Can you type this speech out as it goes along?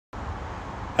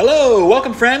Hello,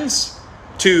 welcome friends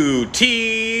to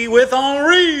Tea with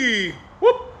Henri.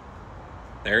 Whoop!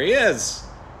 There he is.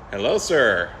 Hello,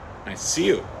 sir. Nice to see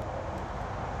you.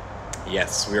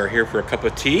 Yes, we are here for a cup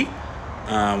of tea.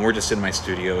 We're just in my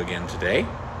studio again today.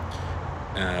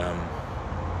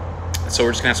 So we're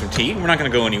just gonna have some tea. We're not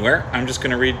gonna go anywhere. I'm just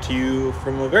gonna read to you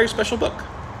from a very special book.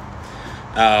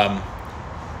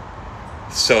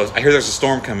 So I hear there's a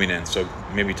storm coming in, so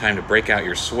maybe time to break out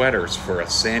your sweaters for a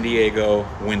San Diego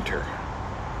winter.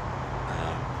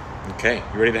 Okay,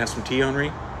 you ready to have some tea, Henri?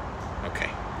 Okay.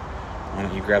 Why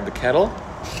don't you grab the kettle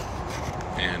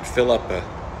and fill up a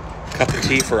cup of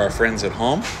tea for our friends at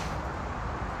home.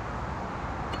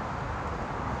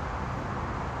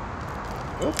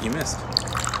 Oh, you missed.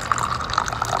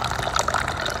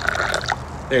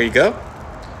 There you go.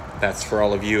 That's for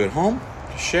all of you at home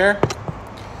to share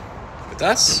with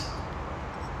us.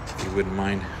 If you wouldn't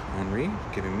mind, Henri,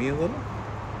 giving me a little.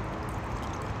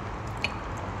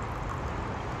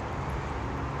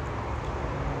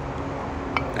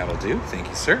 That'll do. Thank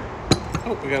you, sir.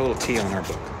 Oh, we got a little tea on our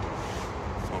book.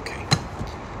 Okay.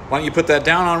 Why don't you put that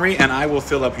down, Henri, and I will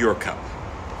fill up your cup.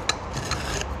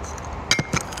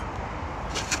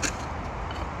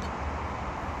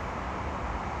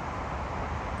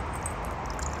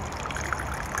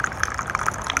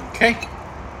 Okay.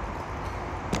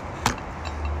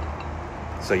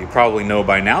 So you probably know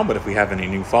by now, but if we have any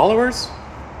new followers,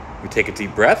 we take a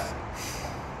deep breath,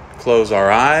 close our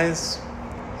eyes,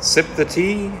 sip the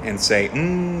tea, and say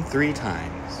 3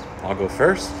 times. I'll go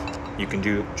first. You can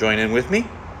join in with me.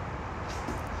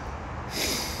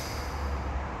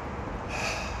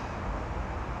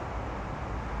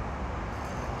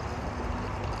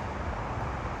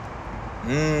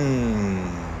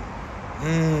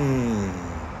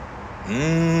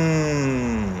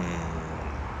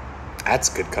 That's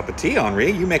a good cup of tea,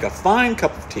 Henri. You make a fine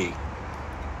cup of tea.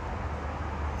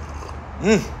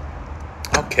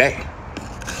 Okay.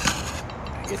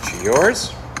 I'll get you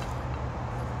yours.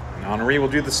 And Henri will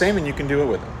do the same, and you can do it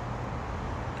with him.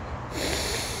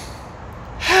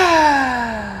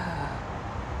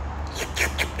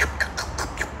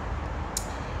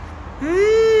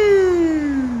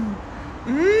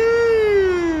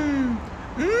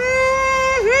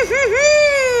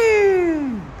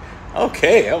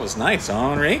 Okay, that was nice,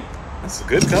 Henri. That's a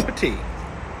good cup of tea.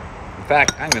 In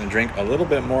fact, I'm going to drink a little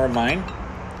bit more of mine,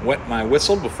 wet my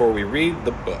whistle before we read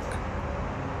the book.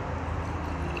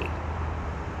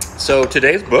 So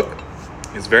today's book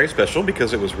is very special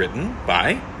because it was written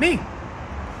by me.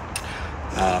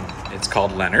 It's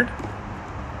called Leonard.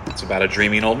 It's about a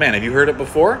dreaming old man. Have you heard it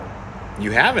before?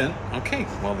 You haven't? Okay,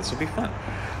 well, this will be fun.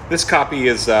 This copy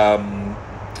is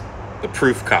the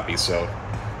proof copy, so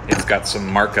it's got some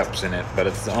markups in it, but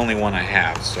it's the only one I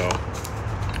have, so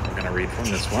we're going to read from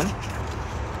this one.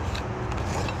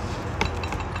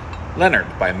 Leonard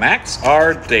by Max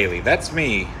R. Daly. That's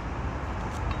me.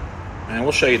 And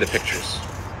we'll show you the pictures.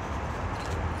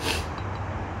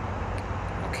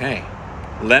 Okay.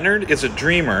 Leonard is a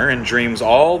dreamer and dreams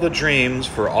all the dreams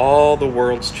for all the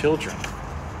world's children.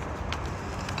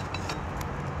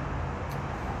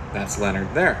 That's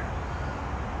Leonard there.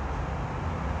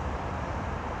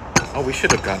 Oh, we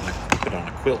should have put on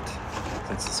a quilt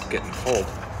since it's getting cold.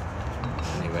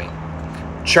 Anyway.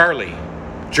 Charlie,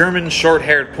 German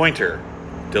short-haired pointer,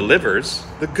 delivers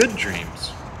the good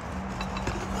dreams.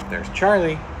 There's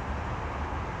Charlie.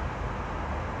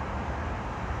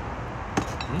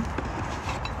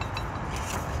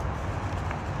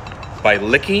 By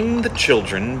licking the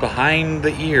children behind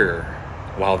the ear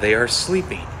while they are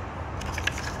sleeping.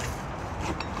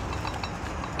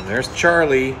 And there's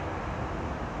Charlie,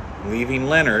 leaving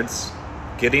Leonard's,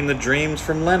 getting the dreams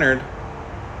from Leonard,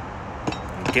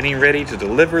 and getting ready to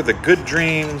deliver the good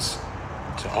dreams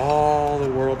to all the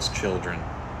world's children.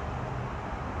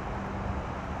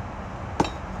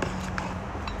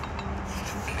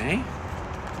 Okay,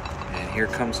 and here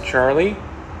comes Charlie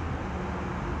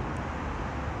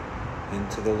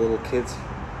into the little kid's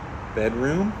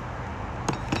bedroom.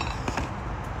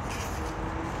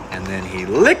 And then he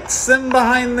licks them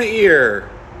behind the ear.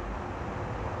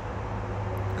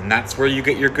 And that's where you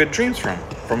get your good dreams from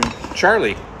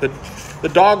Charlie, the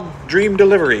dog dream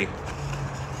delivery.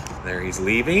 There he's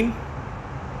leaving.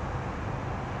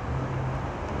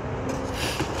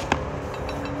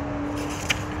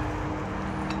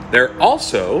 There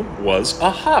also was a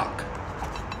hawk.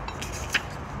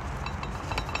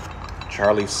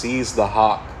 Charlie sees the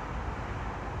hawk,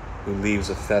 who leaves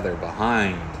a feather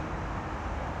behind.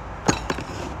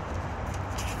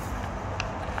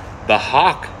 The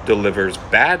hawk delivers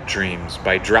bad dreams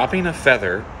by dropping a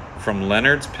feather from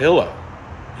Leonard's pillow.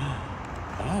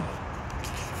 Oh.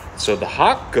 So the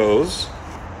hawk goes,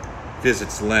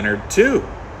 visits Leonard too,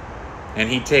 and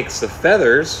he takes the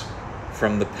feathers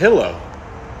from the pillow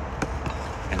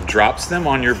and drops them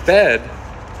on your bed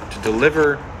to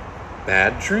deliver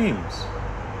bad dreams.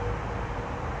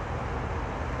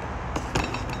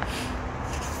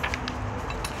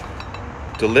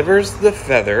 Delivers the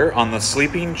feather on the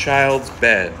sleeping child's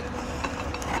bed.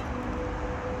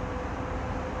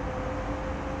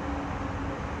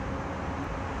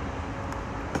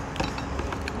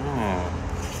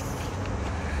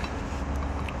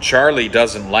 Charlie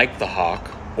doesn't like the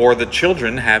hawk or the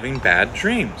children having bad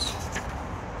dreams.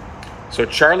 So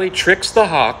Charlie tricks the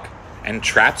hawk and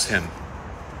traps him.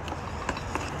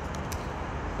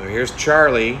 So here's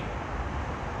Charlie,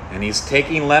 and he's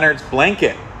taking Leonard's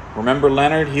blanket. Remember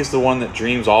Leonard? He's the one that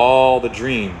dreams all the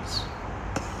dreams.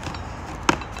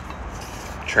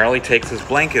 Charlie takes his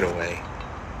blanket away.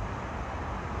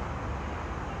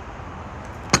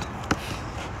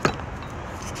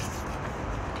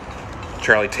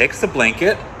 Charlie takes the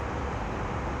blanket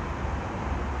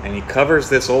and he covers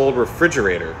this old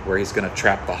refrigerator where he's going to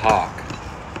trap the hawk.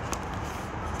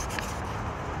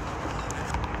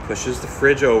 Pushes the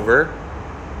fridge over.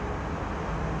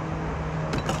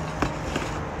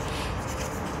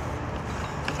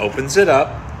 Opens it up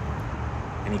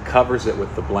and he covers it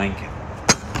with the blanket.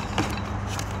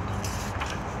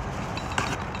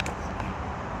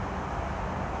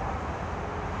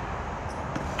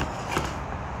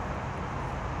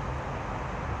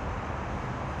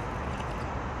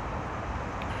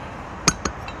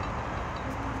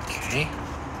 Okay.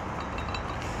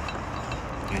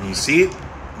 And you see,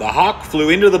 the hawk flew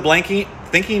into the blanket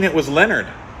thinking it was Leonard.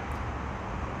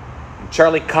 And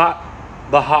Charlie caught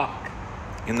the hawk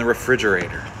in the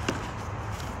refrigerator.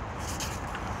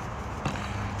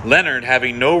 Leonard,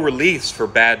 having no release for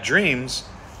bad dreams,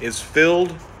 is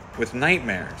filled with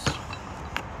nightmares.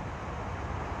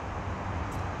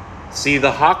 See,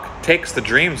 the hawk takes the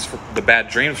bad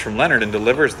dreams from Leonard and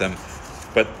delivers them.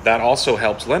 But that also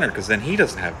helps Leonard because then he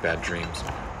doesn't have bad dreams.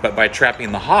 But by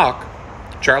trapping the hawk,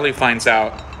 Charlie finds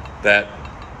out that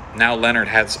now Leonard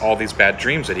has all these bad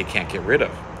dreams that he can't get rid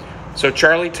of. So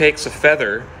Charlie takes a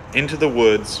feather into the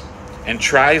woods and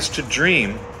tries to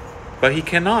dream, but he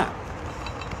cannot.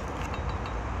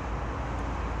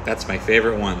 That's my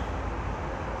favorite one.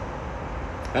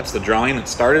 That's the drawing that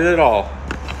started it all.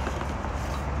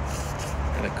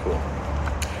 Kind of cool.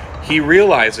 He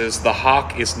realizes the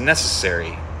hawk is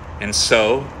necessary, and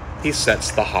so he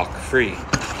sets the hawk free.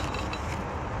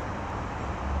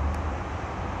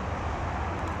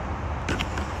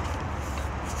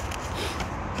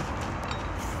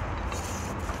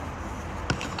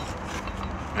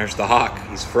 There's the hawk.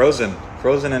 He's frozen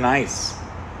in ice.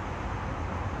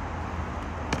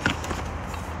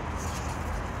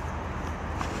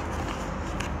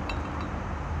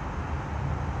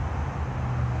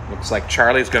 Looks like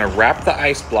Charlie's going to wrap the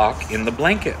ice block in the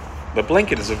blanket. The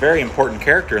blanket is a very important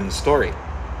character in the story.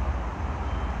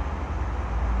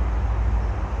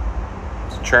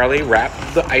 So Charlie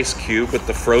wrapped the ice cube with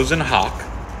the frozen hawk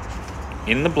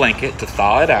in the blanket to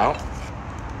thaw it out.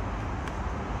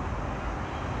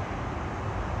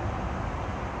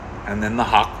 And then the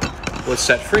hawk was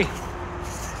set free.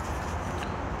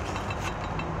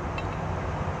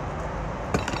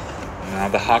 Now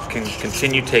the hawk can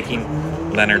continue taking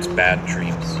Leonard's bad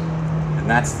dreams. And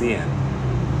that's the end.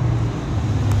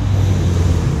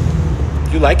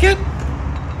 You like it?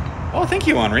 Oh, thank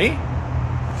you, Henri.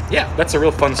 Yeah, that's a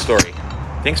real fun story.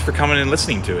 Thanks for coming and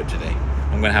listening to it today.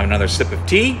 I'm going to have another sip of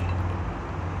tea.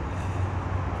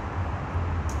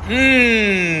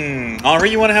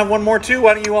 Henri, you want to have one more too?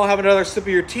 Why don't you all have another sip of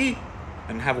your tea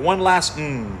and have one last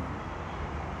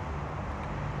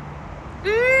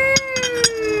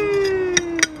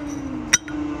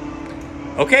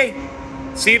Okay,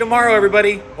 see you tomorrow,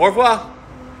 everybody. Au revoir.